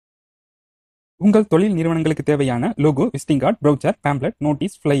உங்கள் தொழில் நிறுவனங்களுக்கு தேவையான logo, visiting card, brochure, pamphlet,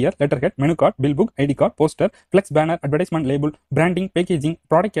 notice, flyer, letterhead, menu card, bill book, ID card, poster, flex banner, advertisement label, branding, packaging,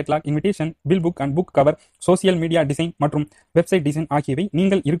 product catalogue, invitation, bill book and book cover, social media design மற்றும் website design ஆகியவை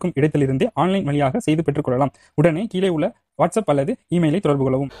நீங்கள் இருக்கும் இடத்திலிருந்தே online வழியாக செய்து பெற்றுக்கொள்ளலாம். உடனே கீழே உள்ள வாட்ஸ்அப் அல்லது இமெயிலை தொடர்பு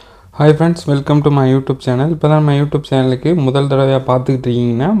கொள்ளவும். Hi friends, welcome to my YouTube channel. இப்போ தான் நம்ம யூடியூப் சேனலுக்கு முதல் தடவையாக பார்த்துக்கிட்டு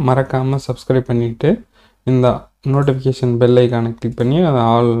இருக்கீங்கன்னா மறக்காமல் சப்ஸ்கிரைப் பண்ணிவிட்டு இந்த நோட்டிஃபிகேஷன் பெல் ஐக்கானை கிளிக் பண்ணி அதை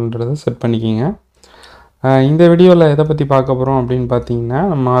ஆல்ன்றதை செட் பண்ணிக்கிங்க. இந்த வீடியோவில் எதை பற்றி பார்க்க போகிறோம் அப்படின்னு பார்த்தீங்கன்னா,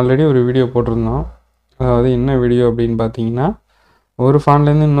 நம்ம ஆல்ரெடி ஒரு வீடியோ போட்டிருந்தோம். அதாவது என்ன வீடியோ அப்படின்னு பார்த்தீங்கன்னா, ஒரு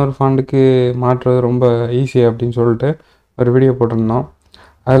ஃபாண்ட்லேருந்து இன்னொரு ஃபாண்டுக்கு மாற்றுறது ரொம்ப ஈஸி அப்படின்னு சொல்லிட்டு ஒரு வீடியோ போட்டிருந்தோம்.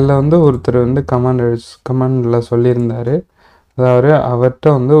 அதில் ஒருத்தர் கமெண்டில் சொல்லியிருந்தார். அதாவது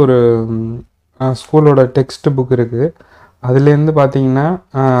அவர்கிட்ட ஒரு ஸ்கூலோட டெக்ஸ்ட் புக் இருக்குது. அதுலேருந்து பார்த்தீங்கன்னா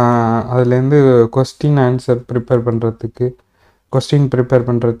அதுலேருந்து கொஸ்டின் ப்ரிப்பேர்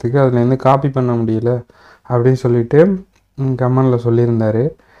பண்ணுறதுக்கு அதுலேருந்து காப்பி பண்ண முடியல அப்படின்னு சொல்லிட்டு கமெண்டில் சொல்லியிருந்தார்.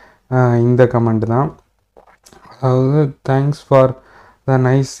 இந்த கமெண்ட் தான். அதாவது thanks for the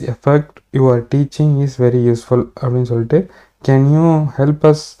nice effect, your teaching is very useful அப்படின்னு சொல்லிட்டு, can you help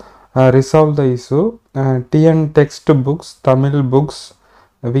us resolve the issue? TN text books, Tamil books,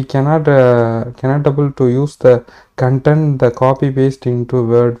 we cannot able to use the content, the copy paste into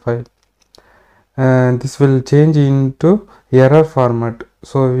Word file. This will change into error format.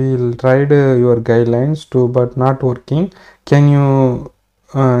 So we will tried your guidelines too, but not working. Can you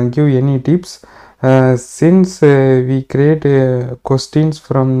give any tips? Since we create questions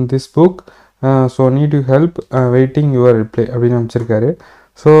from this book, so need you help, waiting your reply அப்படின்னு அமைச்சிருக்காரு.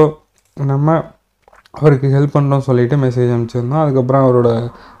 So நம்ம அவருக்கு help பண்ணுறோம் சொல்லிவிட்டு message அனுப்பிச்சிருந்தோம். அதுக்கப்புறம்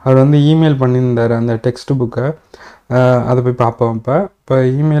அவர் email பண்ணியிருந்தார் அந்த text புக்கை. அதை போய் பார்ப்போம். இப்போ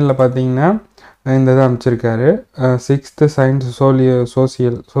இமெயிலில் பார்த்தீங்கன்னா இந்த இதை அனுப்பிச்சிருக்காரு. 6th சயின்ஸ்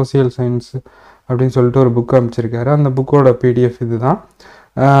சோசியல் சயின்ஸ் அப்படின்னு சொல்லிட்டு ஒரு புக்கு அனுப்பிச்சிருக்காரு. அந்த புக்கோட PDF இது தான்.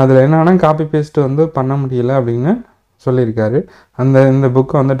 அதில் என்னென்னா காப்பி பேஸ்ட்டு பண்ண முடியல அப்படின்னு சொல்லியிருக்காரு. இந்த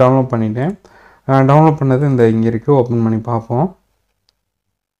புக்கை டவுன்லோட் பண்ணிட்டேன். டவுன்லோட் பண்ணது இங்கே இருக்குது. ஓப்பன் பண்ணி பார்ப்போம்.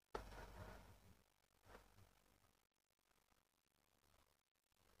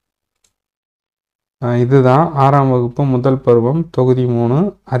 இதுதான் 6ஆம் வகுப்பு முதல் பருவம் தொகுதி 3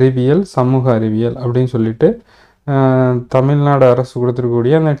 அறிவியல், சமூக அறிவியல் அப்படின்னு சொல்லிட்டு தமிழ்நாடு அரசு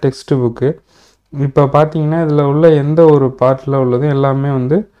கொடுத்துருக்கக்கூடிய அந்த டெக்ஸ்ட் புக்கு. இப்போ பார்த்தீங்கன்னா இதில் உள்ள எந்த ஒரு பார்ட்டில் உள்ளதும் எல்லாமே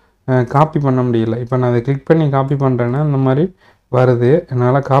காப்பி பண்ண முடியல. இப்போ நான் அதை கிளிக் பண்ணி காப்பி பண்ணுறேன்னா இந்த மாதிரி வருது.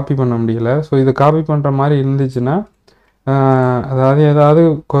 என்னால் காப்பி பண்ண முடியல. ஸோ இது காப்பி பண்ணுற மாதிரி இருந்துச்சுன்னா, அதாவது ஏதாவது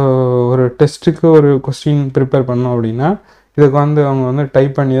ஒரு டெஸ்ட்டுக்கு ஒரு கொஸ்டின் ப்ரிப்பேர் பண்ணோம் அப்படின்னா இதுக்கு அவங்க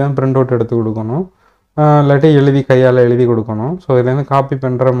டைப் பண்ணி தான் பிரிண்ட் அவுட் எடுத்து கொடுக்கணும். இல்லாட்டி கையால் எழுதி கொடுக்கணும். ஸோ இதுலேருந்து காப்பி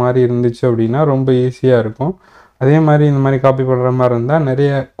பண்ணுற மாதிரி இருந்துச்சு அப்படின்னா ரொம்ப ஈஸியாக இருக்கும். அதே மாதிரி இந்த மாதிரி காப்பி பண்ணுற மாதிரி இருந்தால் நிறைய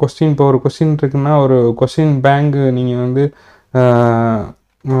கொஸ்டின், இப்போ ஒரு கொஸ்டின் இருக்குன்னா ஒரு கொஸ்டின் பேங்கு நீங்கள்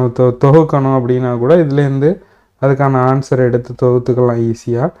தொகுக்கணும் அப்படின்னா கூட இதுலேருந்து அதுக்கான ஆன்சரை எடுத்து தொகுத்துக்கலாம்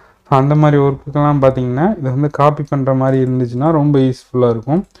ஈஸியாக. ஸோ அந்த மாதிரி ஒர்க்குக்கெல்லாம் பார்த்திங்கன்னா இதை காப்பி பண்ணுற மாதிரி இருந்துச்சுன்னா ரொம்ப யூஸ்ஃபுல்லாக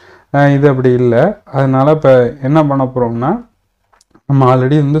இருக்கும். இது அப்படி இல்லை. அதனால் இப்போ என்ன பண்ண போகிறோம்னா, நம்ம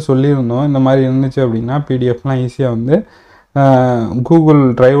ஆல்ரெடி சொல்லியிருந்தோம் இந்த மாதிரி இருந்துச்சு அப்படின்னா பிடிஎஃப்லாம் ஈஸியாக கூகுள்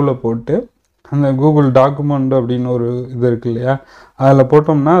ட்ரைவில் போட்டு அந்த கூகுள் டாக்குமெண்ட் அப்படின்னு ஒரு இது இருக்கு இல்லையா, அதில்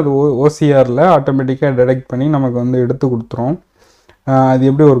போட்டோம்னா அது ஓசிஆரில் ஆட்டோமேட்டிக்காக டிடெக்ட் பண்ணி நமக்கு எடுத்து கொடுத்துரும். அது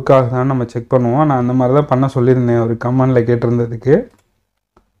எப்படி ஒர்க் ஆகுதான்னு நம்ம செக் பண்ணுவோம். நான் அந்த மாதிரி தான் பண்ண சொல்லியிருந்தேன் ஒரு கமெண்டில் கேட்டிருந்ததுக்கு.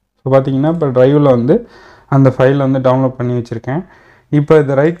 ஸோ பார்த்தீங்கன்னா இப்போ ட்ரைவில் அந்த ஃபைலை டவுன்லோட் பண்ணி வச்சுருக்கேன். இப்போ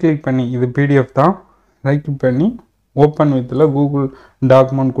இதை ரைட் கிளிக் பண்ணி, இது பிடிஎஃப் தான், ரைட் கிளிக் பண்ணி ஓப்பன் வித்தில் கூகுள்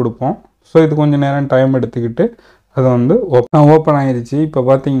டாக்குமெண்ட் கொடுப்போம். ஸோ இது கொஞ்சம் நேரம் டைம் எடுத்துக்கிட்டு அது ஓப்பன் ஆகிடுச்சு. இப்போ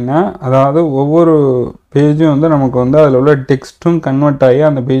பார்த்தீங்கன்னா அதாவது ஒவ்வொரு பேஜும் நமக்கு அதில் உள்ள டெக்ஸ்ட்டும் கன்வெர்ட் ஆகி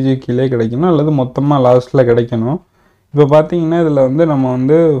அந்த பேஜுக்கு கீழே கிடைக்கணும், அல்லது மொத்தமாக லாஸ்ட்டில் கிடைக்கணும். இப்போ பார்த்தீங்கன்னா இதில் நம்ம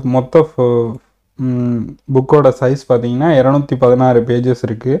மொத்த புக்கோட சைஸ் பார்த்தீங்கன்னா 216 பேஜஸ்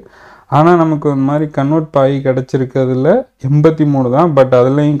இருக்குது. ஆனால் நமக்கு இந்த மாதிரி கன்வெர்ட் ஆகி கிடச்சிருக்கிறதுல 83 தான். பட்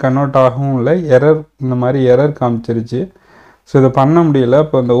அதுலேயும் கன்வெர்ட் ஆகவும் இல்லை, இந்த மாதிரி எரர் காமிச்சிருச்சு. ஸோ இதை பண்ண முடியல.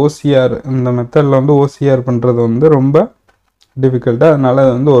 இப்போ இந்த ஓசிஆர், இந்த மெத்தடில் ஓசிஆர் பண்ணுறது ரொம்ப டிஃபிகல்ட்டு. அதனால்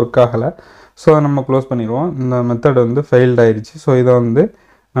அது ஒர்க் ஆகலை. ஸோ அதை நம்ம க்ளோஸ் பண்ணிடுவோம். இந்த மெத்தட் ஃபெயில்ட் ஆயிடுச்சு. ஸோ இதை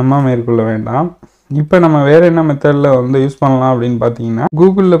நம்ம மேற்கொள்ள வேண்டாம். இப்போ நம்ம வேறு என்ன மெத்தடில் யூஸ் பண்ணலாம் அப்படின்னு பார்த்தீங்கன்னா,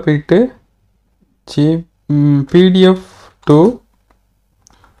 கூகுளில் போயிட்டு PDF to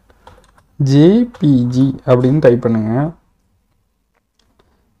JPG அப்படின்னு டைப் பண்ணுங்கள்.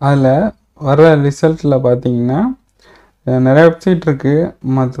 அதில் வர ரிசல்ட்டில் பார்த்தீங்கன்னா நிறைய வெப்சைட் இருக்குது.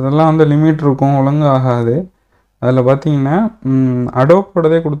 மற்றதெல்லாம் லிமிட் இருக்கும், ஒழுங்கு ஆகாது. அதில் பார்த்தீங்கன்னா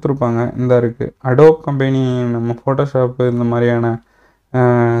அடோப்போடதே கொடுத்துருப்பாங்க. இந்த இருக்குது அடோப் கம்பெனி, நம்ம ஃபோட்டோஷாப்பு இந்த மாதிரியான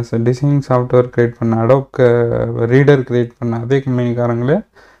டிசைனிங் சாஃப்ட்வேர் க்ரியேட் பண்ண அடோப் ரீடர் க்ரியேட் பண்ண அதே கம்பெனிக்காரங்களே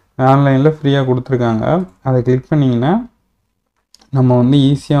ஆன்லைனில் ஃப்ரீயாக கொடுத்துருக்காங்க. அதை கிளிக் பண்ணிங்கன்னா நம்ம வந்து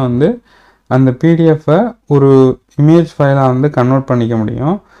ஈஸியாக வந்து அந்த பிடிஎஃப்பை ஒரு இமேஜ் ஃபைலாக வந்து கன்வெர்ட் பண்ணிக்க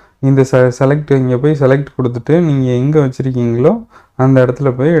முடியும். இந்த செலக்ட் இங்கே போய் செலக்ட் கொடுத்துட்டு நீங்கள் எங்கே வச்சுருக்கீங்களோ அந்த இடத்துல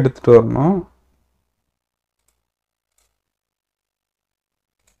போய் எடுத்துகிட்டு வரணும்.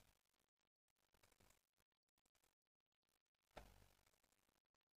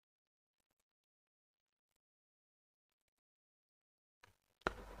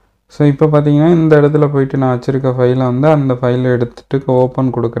 ஸோ இப்போ பார்த்தீங்கன்னா இந்த இடத்துல போயிட்டு நான் வச்சுருக்க ஃபைலை வந்து அந்த ஃபைலை எடுத்துகிட்டு ஓப்பன்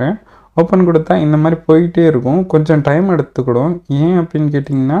கொடுக்குறேன். ஓப்பன் கொடுத்தா இந்த மாதிரி போயிட்டே இருக்கும். கொஞ்சம் டைம் எடுத்துக்கிடும். ஏன் அப்படின்னு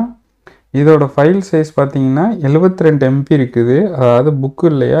கேட்டிங்கன்னா இதோட ஃபைல் சைஸ் பார்த்தீங்கன்னா 72 MB இருக்குது. அதாவது புக்கு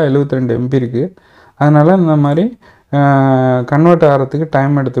இல்லையா, 72 MB இருக்குது. அதனால் இந்த மாதிரி கன்வெர்ட் ஆகிறதுக்கு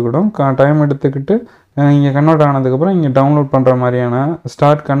டைம் எடுத்துக்கிடும். டைம் எடுத்துக்கிட்டு இங்கே கன்வெர்ட் ஆனதுக்கப்புறம் இங்கே டவுன்லோட் பண்ணுற மாதிரியான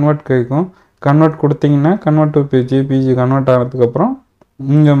ஸ்டார்ட் கன்வெர்ட் கேட்கும். கன்வெர்ட் கொடுத்தீங்கன்னா கன்வெர்ட் டு ஜேபிஜி கன்வெர்ட் ஆனதுக்கப்புறம்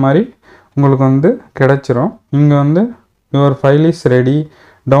இங்கே மாதிரி உங்களுக்கு வந்து கிடச்சிரும். இங்கே வந்து your file is ready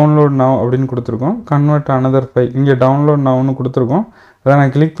download now அப்படின்னு கொடுத்துருக்கோம். கன்வெர்ட் அனதர் ஃபைல் இங்கே டவுன்லோட் நவ்னு கொடுத்துருக்கோம். அதை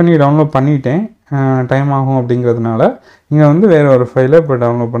நான் கிளிக் பண்ணி டவுன்லோட் பண்ணிட்டேன். டைம் ஆகும் அப்படிங்கிறதுனால இங்கே வந்து வேறு ஒரு ஃபைலை இப்போ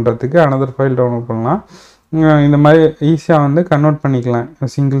டவுன்லோட் பண்ணுறதுக்கு அனதர் ஃபைல் டவுன்லோட் பண்ணலாம். இந்த மாதிரி ஈஸியாக வந்து கன்வெர்ட் பண்ணிக்கலாம்.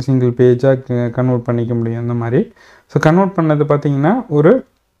 சிங்கிள் பேஜாக கன்வெர்ட் பண்ணிக்க முடியும் இந்த மாதிரி. ஸோ கன்வெர்ட் பண்ணது பார்த்திங்கன்னா ஒரு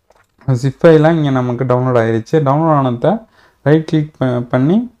ஜிப் ஃபைலாக இங்கே நமக்கு டவுன்லோட் ஆகிடுச்சு. டவுன்லோட் ஆனதை ரைட் கிளிக்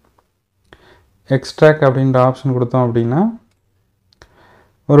பண்ணி எக்ஸ்ட்ராக்ட் அப்படின்ற ஆப்ஷன் கொடுத்தோம் அப்படின்னா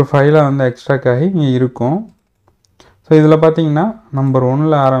ஒரு ஃபைலை வந்து எக்ஸ்ட்ராக்ட் ஆகி இங்கே இருக்கும். ஸோ இதில் பார்த்தீங்கன்னா நம்பர்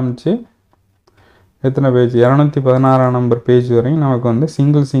 1ல் ஆரம்பித்து எத்தனை பேஜ் 216 நம்பர் பேஜ் வரையும் நமக்கு வந்து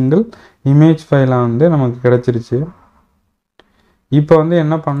சிங்கிள் இமேஜ் ஃபைலாக வந்து நமக்கு கிடச்சிருச்சு. இப்போ வந்து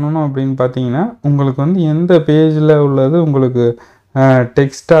என்ன பண்ணணும் அப்படின்னு பார்த்தீங்கன்னா உங்களுக்கு வந்து எந்த பேஜில் உள்ளது உங்களுக்கு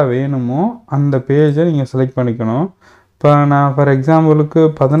டெக்ஸ்ட்டாக வேணுமோ அந்த பேஜை நீங்கள் செலக்ட் பண்ணிக்கணும். இப்போ நான் ஃபார் எக்ஸாம்பிளுக்கு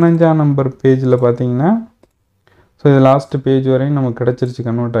 15ஆம் நம்பர் பேஜில் பார்த்தீங்கன்னா ஸோ இது லாஸ்ட்டு பேஜ் வரையும் நமக்கு கிடச்சிருச்சு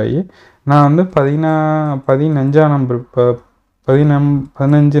கன்வெர்ட் ஆகி. நான் வந்து 15ஆம் நம்பர் இப்போ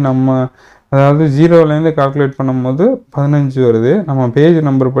 15 நம்ம அதாவது 0லேருந்து கால்குலேட் பண்ணும்போது 15 வருது. நம்ம பேஜ்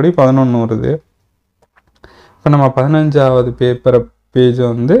நம்பர் படி 11 வருது. இப்போ நம்ம 15ஆவது பேஜை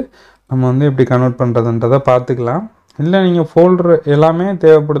வந்து நம்ம வந்து எப்படி கன்வெர்ட் பண்ணுறதுன்றதை பார்த்துக்கலாம். இல்லை நீங்கள் ஃபோல்டர் எல்லாமே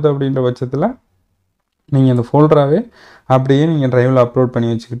தேவைப்படுது அப்படின்ற பட்சத்தில் நீங்கள் இந்த ஃபோல்டராகவே அப்படியே நீங்கள் ட்ரைவில் அப்லோட் பண்ணி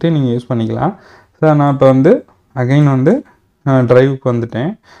வச்சுக்கிட்டு நீங்கள் யூஸ் பண்ணிக்கலாம். ஸோ நான் இப்போ வந்து அகைன் வந்து ட்ரைவுக்கு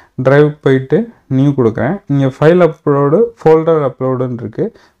வந்துட்டேன். ட்ரைவுக்கு போயிட்டு நியூ கொடுக்குறேன். இங்கே ஃபைல் அப்லோடு ஃபோல்டர் அப்லோடுன்னு இருக்குது.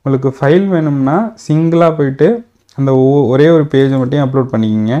 உங்களுக்கு ஃபைல் வேணும்னா சிங்கிளாக போயிட்டு அந்த ஒரே ஒரு பேஜை மட்டும் அப்லோட்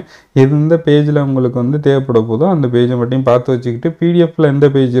பண்ணிக்கிங்க. எந்த பேஜில் உங்களுக்கு வந்து தேவைப்பட போதோ அந்த பேஜை மட்டும் பார்த்து வச்சுக்கிட்டு பிடிஎஃப்பில் எந்த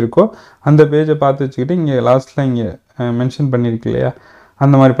பேஜ் இருக்கோ அந்த பேஜை பார்த்து வச்சுக்கிட்டு இங்கே லாஸ்ட்டில் இங்கே மென்ஷன் பண்ணியிருக்கு இல்லையா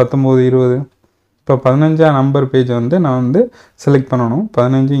அந்த மாதிரி 19, 20 இப்போ 15ஆம் நம்பர் பேஜை வந்து நான் வந்து செலக்ட் பண்ணணும்.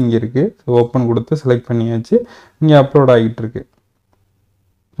 15 இங்கே இருக்குது. ஸோ ஓப்பன் கொடுத்து செலக்ட் பண்ணியாச்சு. இங்கே அப்லோட் ஆகிட்டு இருக்கு.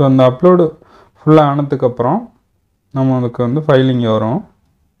 ஸோ அந்த அப்லோடு ஃபுல்லாக ஆனதுக்கப்புறம் நம்மளுக்கு வந்து ஃபைல் இங்கே வரும்.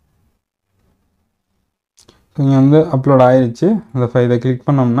 ஸோ இங்கே வந்து அப்லோட் ஆயிடுச்சு. அந்த ஃபைலை கிளிக்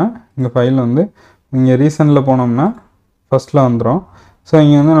பண்ணோம்னா இந்த ஃபைல் வந்து இங்கே ரீசனில் போனோம்னா ஃபஸ்ட்டில் வந்துடும். ஸோ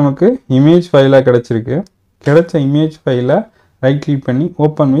இங்கே வந்து நமக்கு இமேஜ் ஃபைலாக கிடச்சிருக்கு. கிடைச்ச இமேஜ் ஃபைலை ரைட் கிளிக் பண்ணி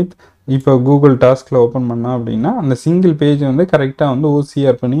ஓப்பன் வித் இப்போ கூகுள் டாஸ்கில் ஓப்பன் பண்ணோம் அப்படின்னா அந்த சிங்கிள் பேஜ் வந்து கரெக்டாக வந்து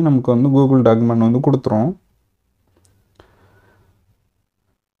ஓசிஆர் பண்ணி நமக்கு வந்து கூகுள் டாக்குமெண்ட் வந்து கொடுத்துரும்.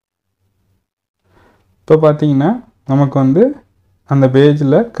 இப்போ பார்த்தீங்கன்னா நமக்கு வந்து அந்த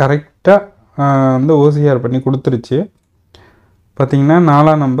பேஜில் கரெக்டாக வந்து ஓசிஆர் பண்ணி கொடுத்துருச்சு. பார்த்திங்கன்னா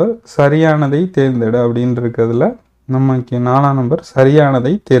 4ஆம் நம்பர் சரியானதை தேர்ந்தெடு அப்படின்னு இருக்கிறதுல நமக்கு 4ஆம் நம்பர்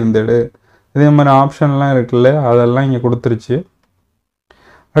சரியானதை தேர்ந்தெடு இதே மாதிரி ஆப்ஷன்லாம் இருக்குல்ல அதெல்லாம் இங்கே கொடுத்துருச்சு.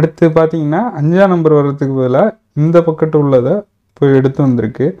 அடுத்து பார்த்தீங்கன்னா 5ஆம் நம்பர் வர்றதுக்கு பதிலாக இந்த பக்கத்து உள்ளதை போய் எடுத்து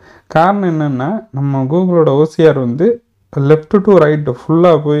வந்திருக்கு. காரணம் என்னென்னா நம்ம கூகுளோட ஓசிஆர் வந்து லெஃப்ட் டு ரைட்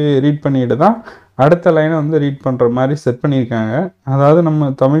ஃபுல்லாக போய் ரீட் பண்ணிட்டு தான் அடுத்த லைனை வந்து ரீட் பண்ணுற மாதிரி செட் பண்ணியிருக்காங்க. அதாவது நம்ம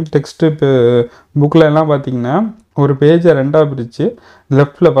தமிழ் டெக்ஸ்ட்டு இப்போ புக்கில் எல்லாம் பார்த்திங்கன்னா ஒரு பேஜை 2ஆக பிரித்து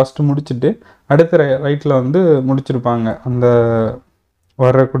லெஃப்டில் ஃபஸ்ட்டு முடிச்சுட்டு அடுத்த ரைட்டில் வந்து முடிச்சிருப்பாங்க. அந்த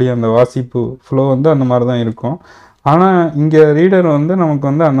வரக்கூடிய அந்த வாசிப்பு ஃப்ளோ வந்து அந்த மாதிரி தான் இருக்கும். ஆனால் இங்கே ரீடர் வந்து நமக்கு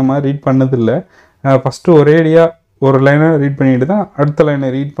வந்து அந்த மாதிரி ரீட் பண்ணதில்லை. ஃபஸ்ட்டு ஒரேடியாக ஒரு லைனை ரீட் பண்ணிட்டு தான் அடுத்த லைனை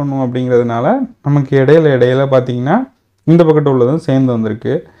ரீட் பண்ணுவோம். அப்படிங்கிறதுனால நமக்கு இடையில பார்த்திங்கன்னா இந்த பக்கத்து உள்ளதும் சேர்ந்து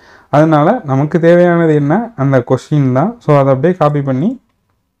வந்திருக்கு. அதனால் நமக்கு தேவையானது என்ன அந்த கொஸ்டின் தான். ஸோ அதை அப்படியே காப்பி பண்ணி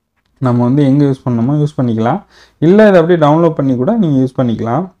நம்ம வந்து எங்கே யூஸ் பண்ணணுமோ யூஸ் பண்ணிக்கலாம். இல்லை இதை அப்படியே டவுன்லோட் பண்ணி கூட நீங்கள் யூஸ்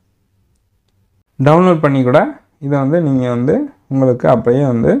பண்ணிக்கலாம். டவுன்லோட் பண்ணி கூட இதை வந்து நீங்கள் வந்து உங்களுக்கு அப்படியே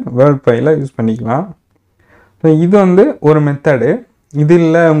வந்து வேர்ட் ஃபைலில் யூஸ் பண்ணிக்கலாம். ஸோ இது வந்து ஒரு மெத்தடு. இது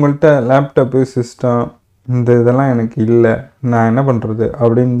இல்லை உங்கள்கிட்ட லேப்டாப்பு சிஸ்டம் இந்த இதெல்லாம் எனக்கு இல்லை, நான் என்ன பண்ணுறது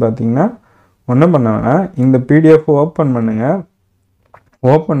அப்படின்னு பார்த்தீங்கன்னா ஒன்றும் பண்ண வேணாம். இந்த பிடிஎஃப் ஓப்பன் பண்ணுங்கள்.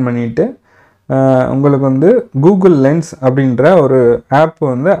 ஓப்பன் பண்ணிவிட்டு உங்களுக்கு வந்து கூகுள் லென்ஸ் அப்படின்ற ஒரு ஆப்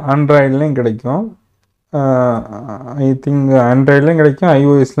வந்து ஆண்ட்ராய்ட்லேயும் கிடைக்கும். ஐ திங்க் ஆண்ட்ராய்ட்லேயும் கிடைக்கும்,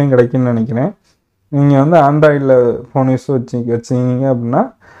 iOSலேயும் கிடைக்கும்னு நினைக்கிறேன். நீங்கள் வந்து ஆண்ட்ராய்டில் ஃபோன் யூஸ் வச்சிங்க அப்படின்னா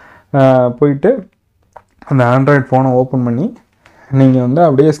போயிட்டு அந்த ஆண்ட்ராய்டு ஃபோனை ஓப்பன் பண்ணி நீங்கள் வந்து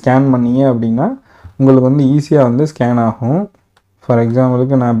அப்படியே ஸ்கேன் பண்ணீங்க அப்படின்னா உங்களுக்கு வந்து ஈஸியாக வந்து ஸ்கேன் ஆகும். ஃபார்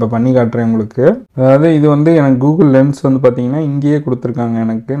எக்ஸாம்பிளுக்கு நான் இப்போ பண்ணி காட்டுறேன் உங்களுக்கு. அதாவது இது வந்து எனக்கு கூகுள் லென்ஸ் வந்து பார்த்திங்கன்னா இங்கேயே கொடுத்துருக்காங்க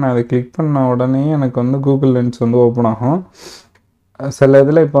எனக்கு. நான் அதை கிளிக் பண்ண உடனே எனக்கு வந்து கூகுள் லென்ஸ் வந்து ஓப்பன் ஆகும். சில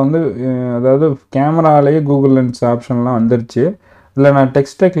இதில் இப்போ வந்து அதாவது கேமராலேயே கூகுள் லென்ஸ் ஆப்ஷன்லாம் வந்துருச்சு. இல்லை நான்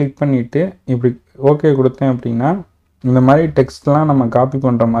டெக்ஸ்ட்டை கிளிக் பண்ணிவிட்டு இப்படி ஓகே கொடுத்தேன் அப்படின்னா இந்த மாதிரி டெக்ஸ்ட்லாம் நம்ம காப்பி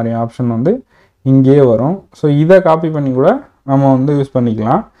பண்ணுற மாதிரி ஆப்ஷன் வந்து இங்கேயே வரும். ஸோ இதை காப்பி பண்ணி கூட நம்ம வந்து யூஸ்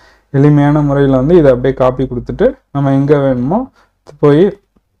பண்ணிக்கலாம். எளிமையான முறையில் வந்து இதை அப்படியே காப்பி கொடுத்துட்டு நம்ம எங்கே வேணுமோ போய்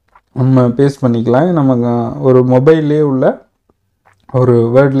நம்ம பேஸ்ட் பண்ணிக்கலாம். நமக்கு ஒரு மொபைல்லே உள்ள ஒரு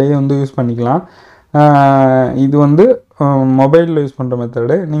வேர்ட்லேயே வந்து யூஸ் பண்ணிக்கலாம். இது வந்து மொபைலில் யூஸ் பண்ணுற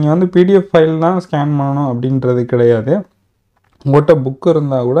மெத்தடு. நீங்கள் வந்து பிடிஎஃப் ஃபைல் தான் ஸ்கேன் பண்ணணும் அப்படின்றது கிடையாது. உங்கள்கிட்ட புக்கு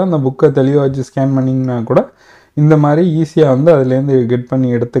இருந்தால் கூட அந்த புக்கை தெளிவாக வச்சு ஸ்கேன் பண்ணிங்கன்னா கூட இந்த மாதிரி ஈஸியாக வந்து அதுலேருந்து கெட் பண்ணி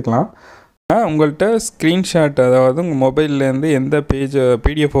எடுத்துக்கலாம். உங்கள்கிட்ட ஸ்க்ரீன்ஷாட், அதாவது உங்கள் மொபைல்லேருந்து எந்த பேஜை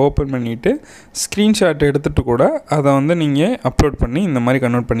பிடிஎஃப் ஓப்பன் பண்ணிவிட்டு ஸ்க்ரீன்ஷாட் எடுத்துகிட்டு கூட அதை வந்து நீங்கள் அப்லோட் பண்ணி இந்த மாதிரி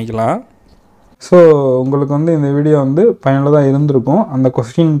கன்வெர்ட் பண்ணிக்கலாம். ஸோ உங்களுக்கு வந்து இந்த வீடியோ வந்து பயனுள்ளதாக இருந்திருக்கும். அந்த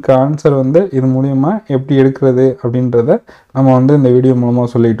கொஸ்டினுக்கு ஆன்சர் வந்து இது மூலிமா எப்படி எடுக்கிறது அப்படின்றத நம்ம வந்து இந்த வீடியோ மூலமாக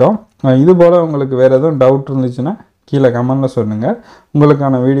சொல்லிட்டோம். இது போல் உங்களுக்கு வேறு எதுவும் டவுட் இருந்துச்சுன்னா கீழே கமெண்டில் சொல்லுங்கள்.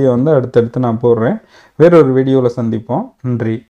 உங்களுக்கான வீடியோ வந்து அடுத்தடுத்து நான் போடுறேன். வேறொரு வீடியோவில் சந்திப்போம். நன்றி.